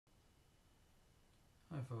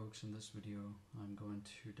Hi folks, in this video I'm going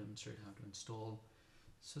to demonstrate how to install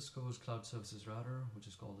Cisco's Cloud Services Router, which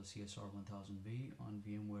is called the CSR1000v on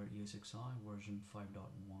VMware ESXi version 5.1.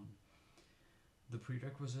 The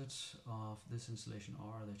prerequisites of this installation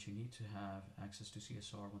are that you need to have access to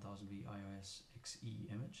CSR1000v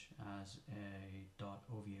ESXi image as a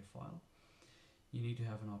 .ova file. You need to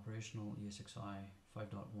have an operational ESXi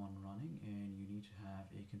 5.1 running, and you need to have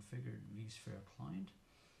a configured vSphere client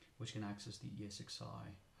which can access the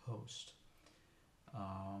ESXi host.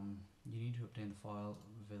 You need to obtain the file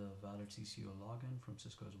with a valid CCO login from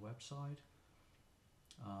Cisco's website.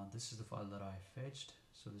 This is the file that I fetched.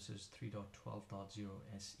 So this is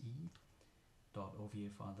 3.12.0se.ova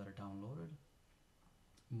file that I downloaded.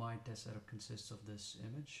 My test setup consists of this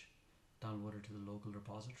image downloaded to the local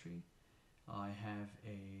repository. I have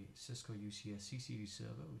a Cisco UCS C220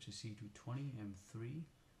 server, which is C220 M3,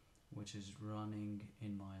 which is running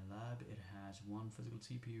in my lab. It has one physical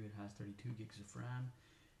CPU, it has 32 gigs of RAM,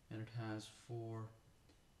 and it has 4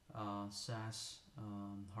 SAS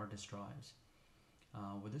hard disk drives.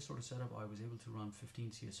 With this sort of setup, I was able to run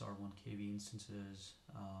 15 CSR1KV instances.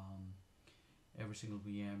 Every single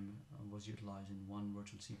VM was utilized in one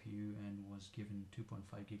virtual CPU and was given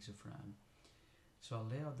 2.5 gigs of RAM. So I'll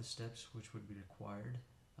lay out the steps which would be required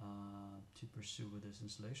to pursue with this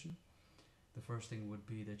installation. The first thing would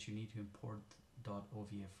be that you need to import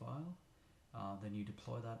 .ova file. Then you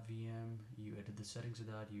deploy that VM, you edit the settings of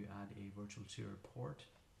that, you add a virtual serial port.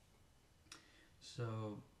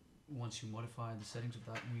 So once you modify the settings of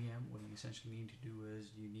that VM, what you essentially need to do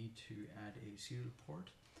is you need to add a serial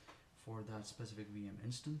port for that specific VM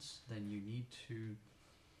instance. Then you need to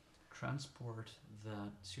transport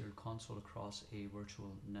that serial console across a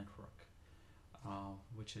virtual network,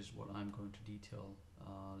 which is what I'm going to detail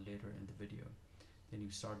later in the video. Then you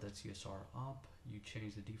start that CSR up, you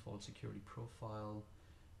change the default security profile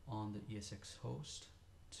on the ESX host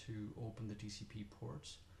to open the TCP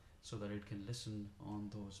ports so that it can listen on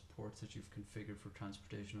those ports that you've configured for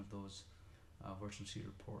transportation of those virtual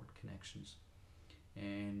serial port connections.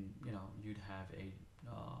 And you'd have a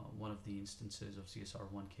one of the instances of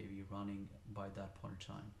CSR1KV running by that point in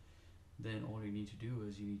time. Then all you need to do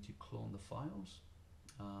is you need to clone the files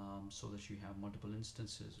so that you have multiple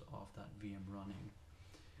instances of that VM running.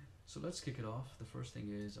 So let's kick it off. The first thing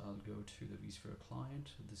is I'll go to the vSphere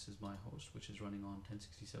client. This is my host, which is running on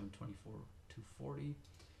 1067.24.240.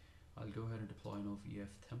 I'll go ahead and deploy an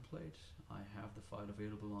OVF template. I have the file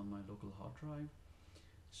available on my local hard drive.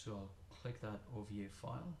 So I'll click that OVA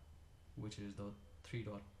file, which is the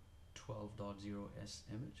 3.12.0s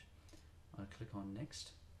image. I'll click on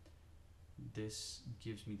next. This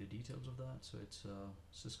gives me the details of that. So it's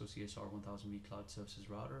Cisco CSR1000v Cloud Services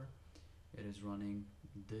Router. It is running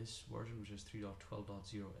this version, which is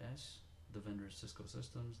 3.12.0s. The vendor is Cisco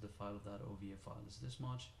Systems. The file of that OVA file is this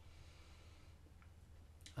much.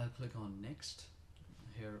 I'll click on next.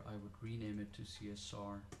 Here I would rename it to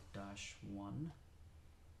CSR-1.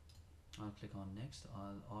 I'll click on next.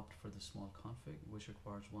 I'll opt for the small config, which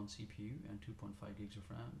requires 1 CPU and 2.5 gigs of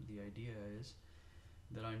RAM. The idea is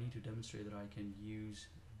that I need to demonstrate that I can use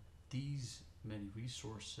these many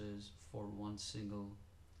resources for one single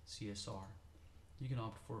CSR. You can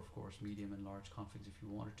opt for, of course, medium and large configs if you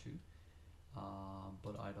wanted to,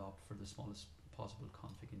 but I'd opt for the smallest possible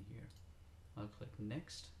config in here. I'll click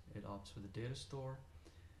next. It opts for the data store.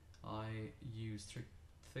 I use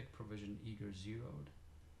thick provision eager zeroed.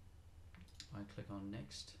 I click on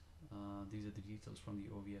next. These are the details from the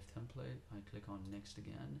OVF template. I click on next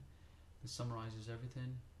again. This summarizes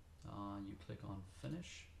everything. You click on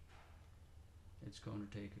finish. It's going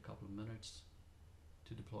to take a couple of minutes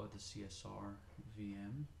to deploy the CSR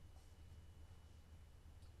VM.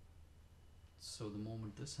 So the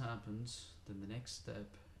moment this happens, then the next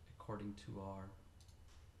step, according to our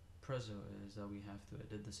Prezzo, is that we have to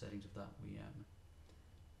edit the settings of that VM.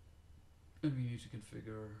 And we need to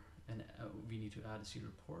configure, and we need to add a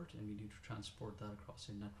serial port, and we need to transport that across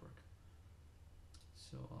a network.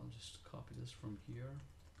 So I'll just copy this from here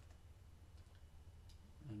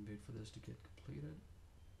and wait for this to get completed.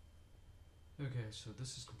 Okay, so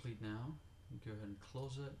this is complete now. You go ahead and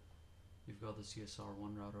close it. You've got the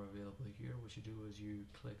CSR1 router available here. What you do is you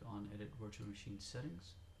click on Edit Virtual Machine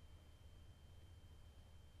Settings.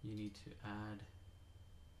 You need to add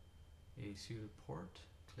a serial port.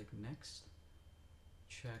 Click Next.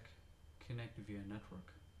 Check Connect via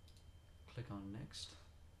Network. Click on Next.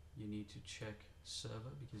 You need to check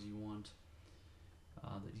Server because you want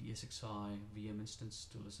the ESXi VM instance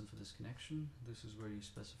to listen for this connection. This is where you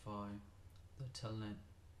specify the telnet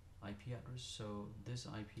IP address. So this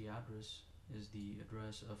IP address is the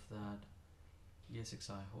address of that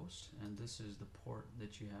ESXi host, and this is the port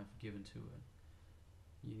that you have given to it.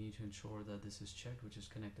 You need to ensure that this is checked, which is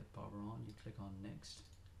connected power on. You click on next,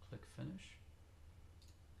 click finish.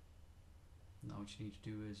 Now what you need to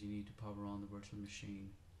do is you need to power on the virtual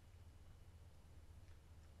machine.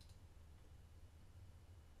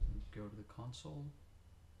 Go to the console,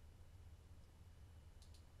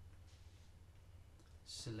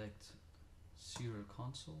 select serial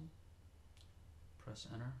console, press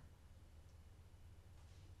enter.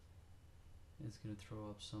 It's going to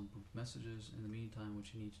throw up some boot messages. In the meantime,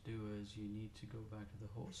 what you need to do is you need to go back to the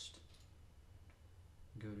host,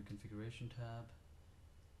 go to configuration tab,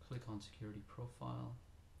 click on security profile,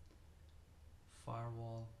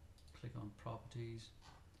 firewall, click on properties,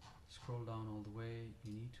 scroll down all the way.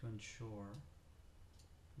 You need to ensure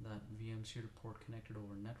that VM serial port connected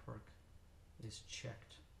over network is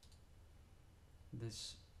checked.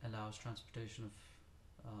 This allows transportation of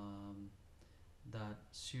that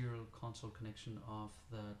serial console connection of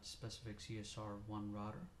that specific CSR1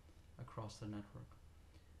 router across the network.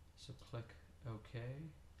 So click OK,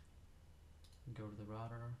 go to the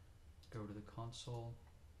router, go to the console.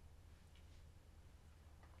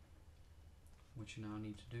 What you now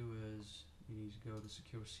need to do is you need to go to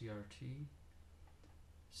SecureCRT,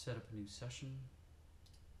 set up a new session,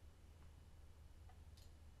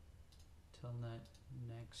 telnet,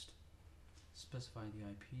 next, specify the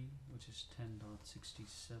IP, which is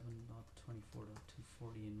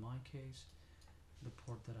 10.67.24.240 in my case. The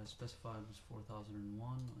port that I specified was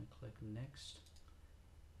 4001. I click next,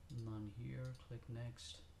 none here, click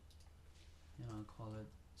next, and I'll call it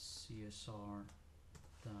CSR-1.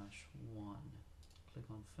 Click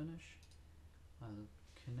on finish. I'll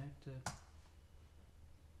connect it.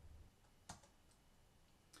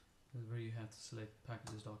 This is where you have to select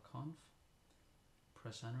packages.conf,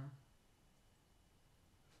 press enter.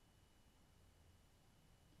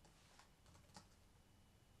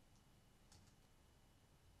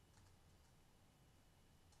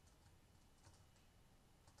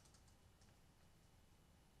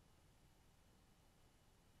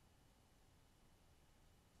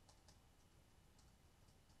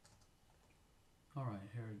 Alright,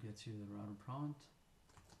 here it gets you the router prompt.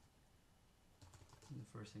 The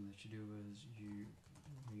first thing that you do is you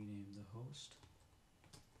rename the host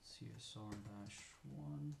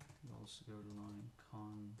CSR-1. You also go to line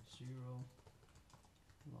con0,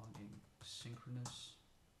 logging synchronous,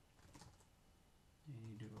 and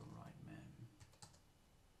you do a write mem.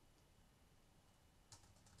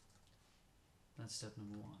 That's step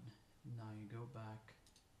number 1. Now you go back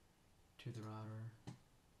to the router,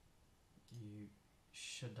 you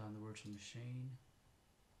shut down the virtual machine.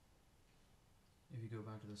 If you go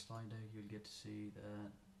back to the slide deck, you'll get to see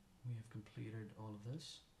that we have completed all of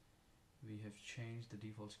this. We have changed the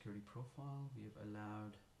default security profile. We have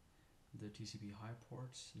allowed the TCP high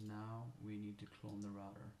ports. Now we need to clone the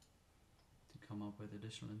router to come up with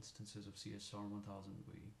additional instances of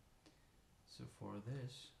CSR1000v. So for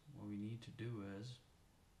this, what we need to do is,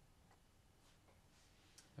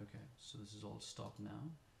 okay, so this is all stopped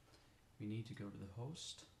now. We need to go to the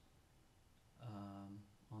host.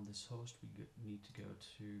 On this host, we need to go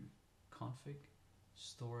to config,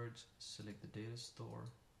 storage, select the data store,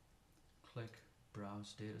 click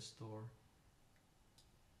browse data store.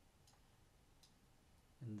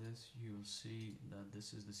 In this, you will see that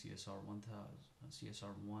this is the CSR1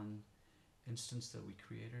 instance that we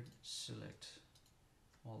created. Select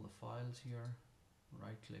all the files here,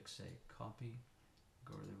 right click, say copy,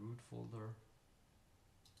 go to the root folder,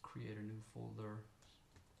 create a new folder,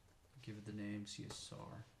 give it the name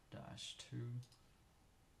CSR-2,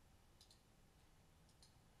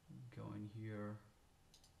 go in here,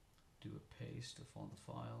 do a paste of all the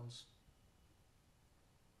files.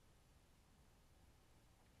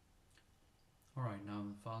 Alright, now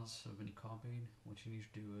the files have been copied. What you need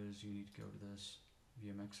to do is you need to go to this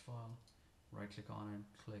VMX file, right click on it,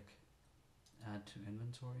 click add to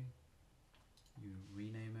inventory, you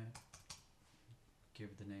rename it,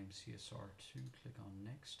 give the name CSR2, click on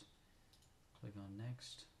next,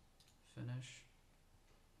 finish.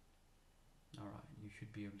 Alright, you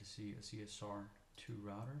should be able to see a CSR2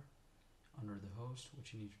 router under the host.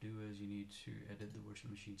 What you need to do is you need to edit the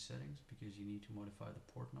virtual machine settings because you need to modify the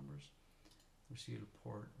port numbers. For serial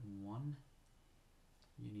port 1,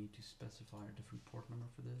 you need to specify a different port number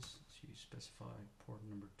for this. So you specify port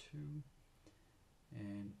number 2,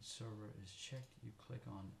 and server is checked. You click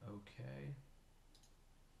on OK.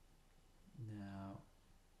 Now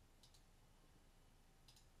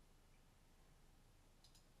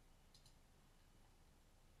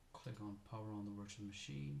click on power on the virtual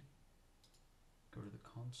machine, go to the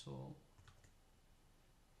console,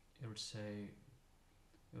 it would say,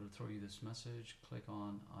 it will throw you this message. Click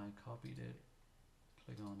on I copied it,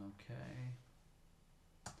 click on OK,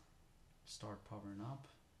 start powering up.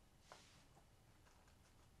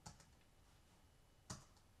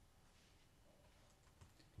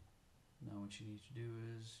 Now what you need to do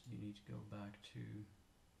is you need to go back to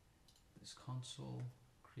this console,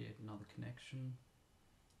 create another connection.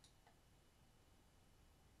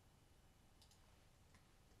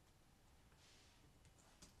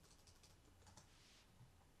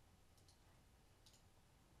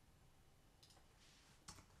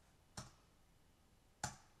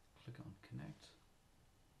 Click on connect.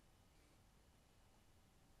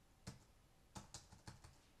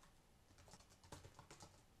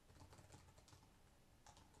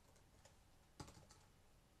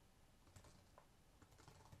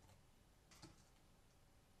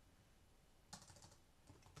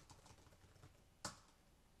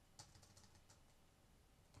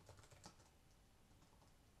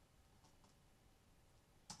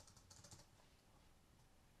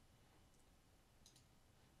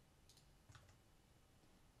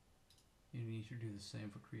 You need to do the same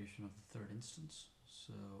for creation of the third instance.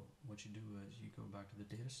 So what you do is you go back to the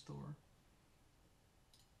data store,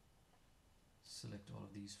 select all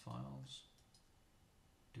of these files,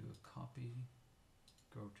 do a copy,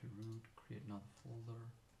 go to root, create another folder,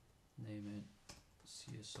 name it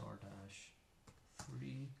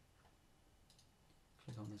CSR-3,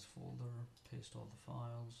 click on this folder, paste all the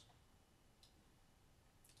files.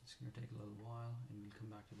 It's going to take a little while and we'll come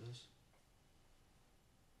back to this.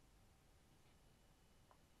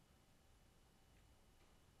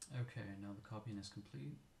 Okay, now the copying is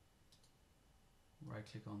complete. Right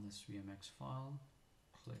click on this VMX file,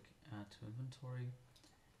 click add to inventory,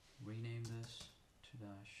 rename this to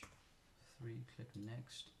 -3, click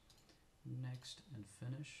next, next and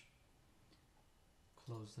finish.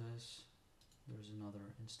 Close this. There's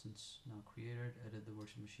another instance now created. Edit the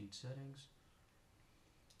virtual machine settings.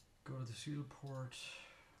 Go to the serial port,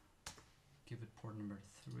 give it port number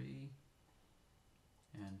 3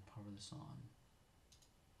 and power this on.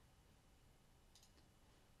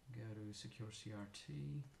 Go to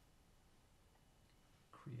SecureCRT,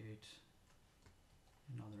 create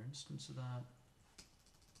another instance of that,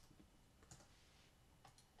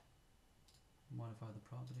 modify the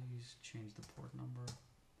properties, change the port number.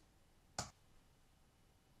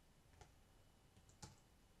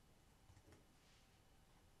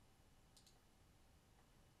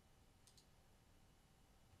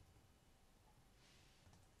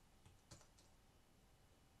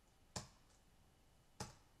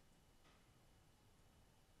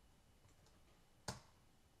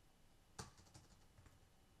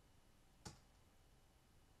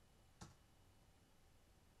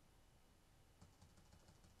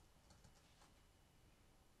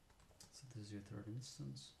 So this is your third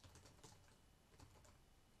instance.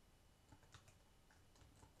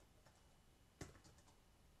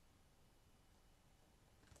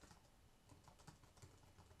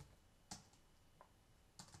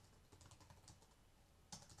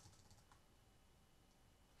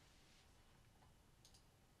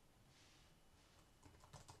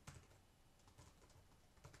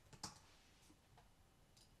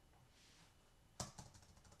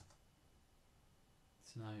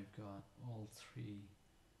 So now you've got all 3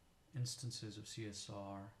 instances of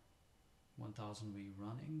CSR1000v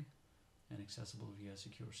running and accessible via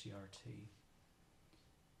SecureCRT.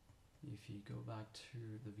 If you go back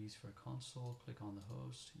to the vSphere console, click on the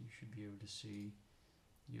host, you should be able to see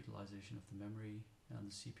utilization of the memory and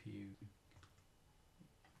the CPU.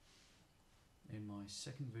 In my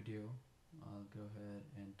second video, I'll go ahead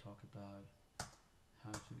and talk about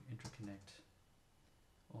how to interconnect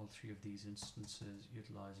all 3 of these instances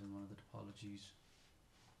utilizing one of the topologies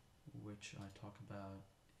which I talk about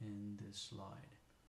in this slide.